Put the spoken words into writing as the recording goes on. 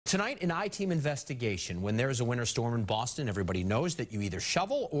Tonight, an I-Team investigation. When there's a winter storm in Boston, everybody knows that you either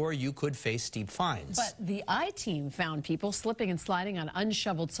shovel or you could face steep fines. But the I-Team found people slipping and sliding on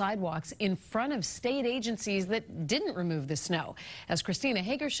unshoveled sidewalks in front of state agencies that didn't remove the snow. As Christina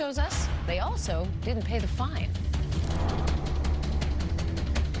Hager shows us, they also didn't pay the fine.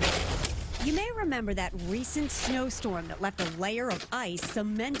 You may remember that recent snowstorm that left a layer of ice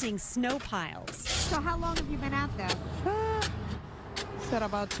cementing snow piles. So how long have you been out there? Said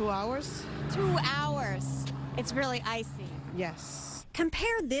about 2 hours. 2 hours. It's really icy. Yes.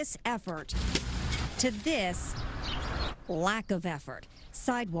 Compare this effort to this lack of effort.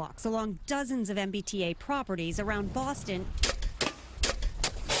 Sidewalks along dozens of MBTA properties around Boston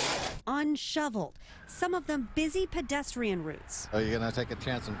unshoveled, some of them busy pedestrian routes. Are you going to take a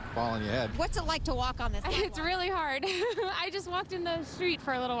chance and fall on your head? What's it like to walk on this sidewalk? It's really hard. I just walked in the street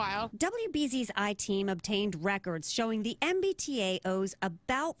for a little while. WBZ's I-Team obtained records showing the MBTA owes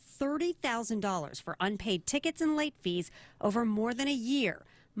about $30,000 for unpaid tickets and late fees over more than a year,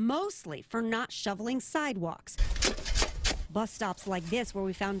 mostly for not shoveling sidewalks. Bus stops like this, where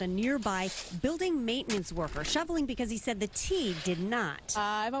we found a nearby building maintenance worker shoveling because he said the T did not.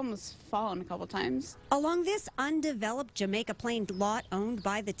 I've almost fallen a couple times. Along this undeveloped Jamaica Plain lot owned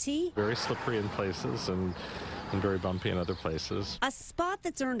by the T, very slippery in places and very bumpy in other places. A spot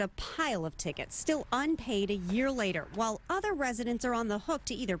that's earned a pile of tickets, still unpaid a year later, while other residents are on the hook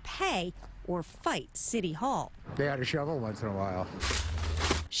to either pay or fight City Hall. They had to shovel once in a while.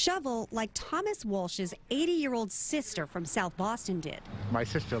 Shovel like Thomas Walsh's 80-year-old sister from South Boston did. My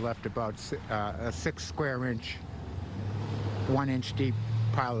sister left about a 6 square inch, 1 inch deep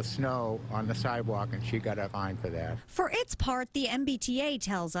pile of snow on the sidewalk, and she got a fine for that. For its part, the MBTA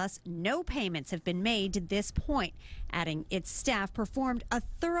tells us no payments have been made to this point, adding its staff performed a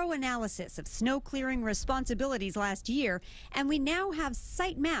thorough analysis of snow clearing responsibilities last year, and we now have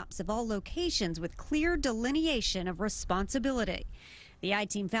site maps of all locations with clear delineation of responsibility. The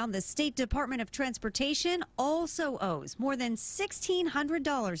I-Team found the State Department of Transportation also owes more than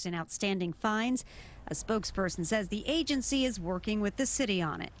 $1,600 in outstanding fines. A spokesperson says the agency is working with the city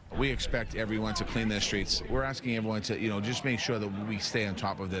on it. We expect everyone to clean their streets. We're asking everyone to, just make sure that we stay on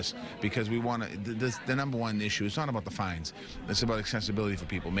top of this, because we want to. The number one issue is not about the fines. It's about accessibility for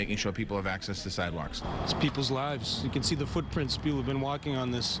people, making sure people have access to sidewalks. It's people's lives. You can see the footprints. People have been walking on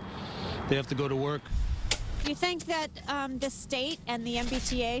this. They have to go to work. Do you think that the state and the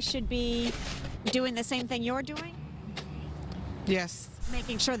MBTA should be doing the same thing you're doing? Yes.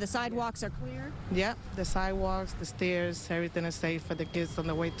 Making sure the sidewalks are clear? Yep. The sidewalks, the stairs, everything is safe for the kids on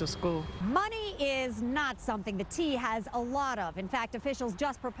the way to school. Money is not something the T has a lot of. In fact, officials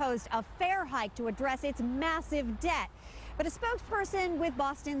just proposed a fare hike to address its massive debt. But a spokesperson with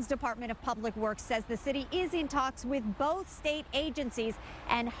Boston's Department of Public Works says the city is in talks with both state agencies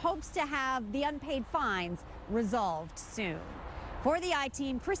and hopes to have the unpaid fines resolved soon. For the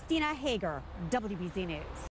I-Team, Christina Hager, WBZ News.